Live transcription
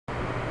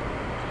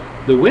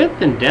The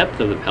width and depth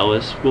of the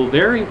pelvis will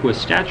vary with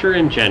stature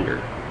and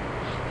gender.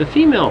 The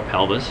female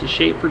pelvis is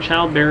shaped for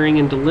childbearing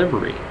and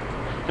delivery,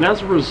 and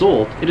as a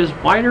result it is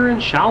wider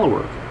and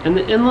shallower, and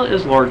the inlet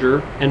is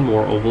larger and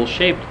more oval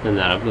shaped than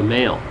that of the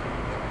male.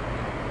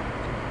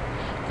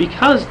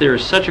 Because there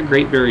is such a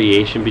great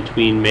variation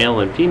between male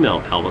and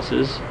female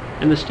pelvises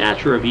and the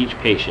stature of each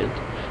patient,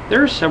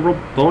 there are several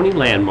bony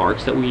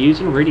landmarks that we use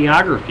in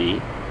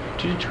radiography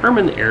to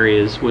determine the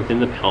areas within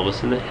the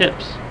pelvis and the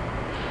hips.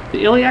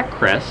 The iliac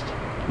crest,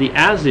 the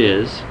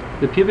as-is,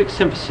 the pubic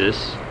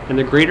symphysis, and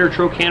the greater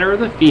trochanter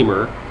of the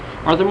femur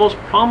are the most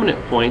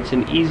prominent points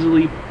and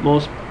easily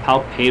most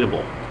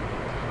palpatable,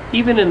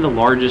 even in the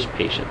largest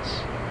patients.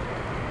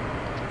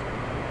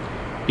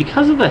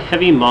 Because of the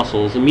heavy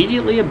muscles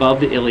immediately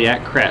above the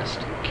iliac crest,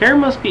 care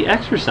must be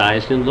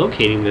exercised in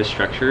locating this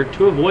structure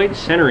to avoid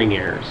centering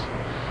errors.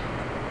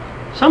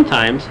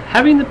 Sometimes,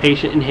 having the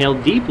patient inhale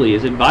deeply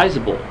is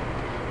advisable.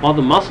 While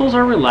the muscles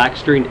are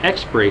relaxed during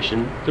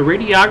expiration, the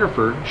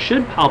radiographer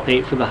should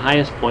palpate for the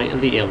highest point of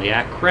the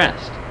iliac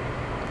crest.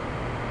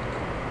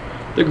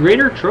 The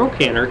greater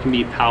trochanter can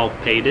be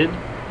palpated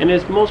and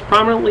is most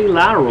prominently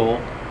lateral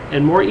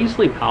and more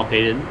easily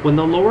palpated when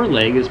the lower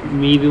leg is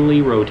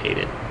medially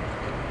rotated.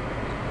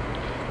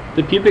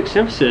 The pubic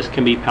symphysis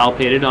can be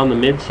palpated on the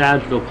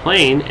mid-sagittal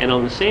plane and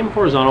on the same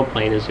horizontal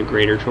plane as the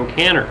greater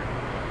trochanter.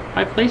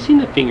 By placing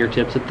the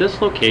fingertips at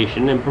this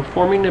location and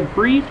performing a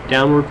brief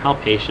downward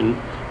palpation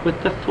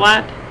with the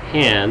flat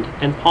hand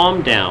and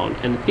palm down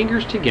and the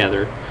fingers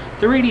together,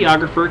 the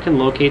radiographer can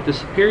locate the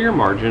superior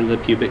margin of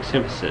the pubic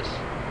symphysis.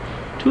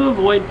 To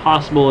avoid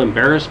possible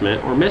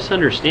embarrassment or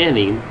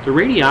misunderstanding, the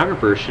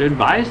radiographer should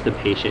advise the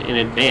patient in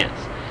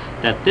advance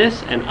that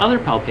this and other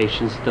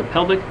palpations of the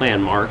pelvic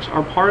landmarks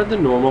are part of the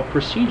normal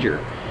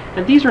procedure,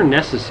 and these are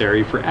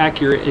necessary for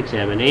accurate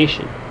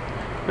examination.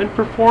 When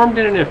performed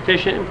in an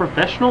efficient and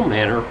professional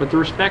manner with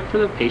respect for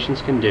the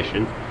patient's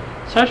condition,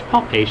 such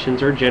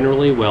palpations are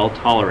generally well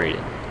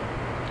tolerated.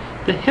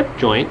 The hip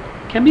joint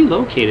can be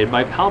located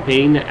by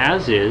palpating the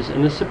as-is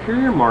and the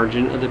superior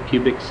margin of the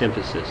pubic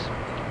symphysis.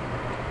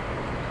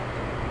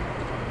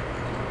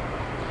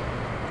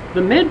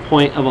 The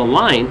midpoint of a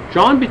line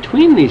drawn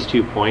between these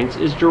 2 points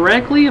is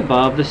directly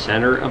above the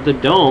center of the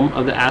dome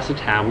of the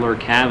acetabular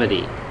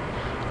cavity.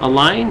 A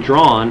line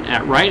drawn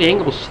at right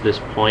angles to this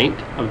point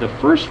of the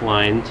first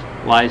lines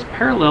lies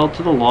parallel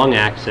to the long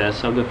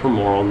axis of the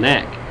femoral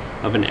neck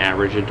of an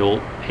average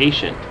adult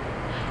patient.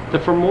 The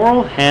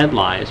femoral head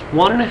lies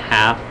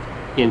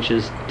 1.5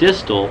 inches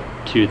distal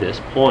to this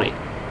point.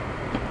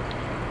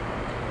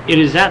 It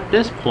is at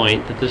this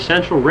point that the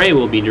central ray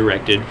will be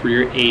directed for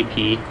your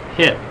AP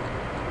hip.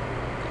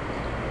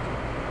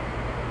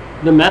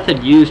 The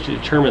method used to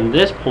determine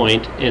this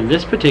point in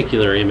this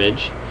particular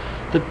image,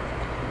 the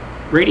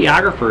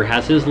radiographer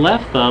has his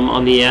left thumb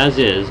on the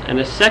as-is and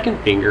a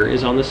second finger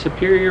is on the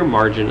superior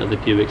margin of the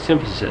pubic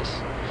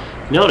symphysis.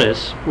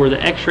 Notice where the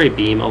X-ray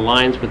beam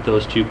aligns with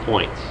those 2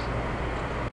 points.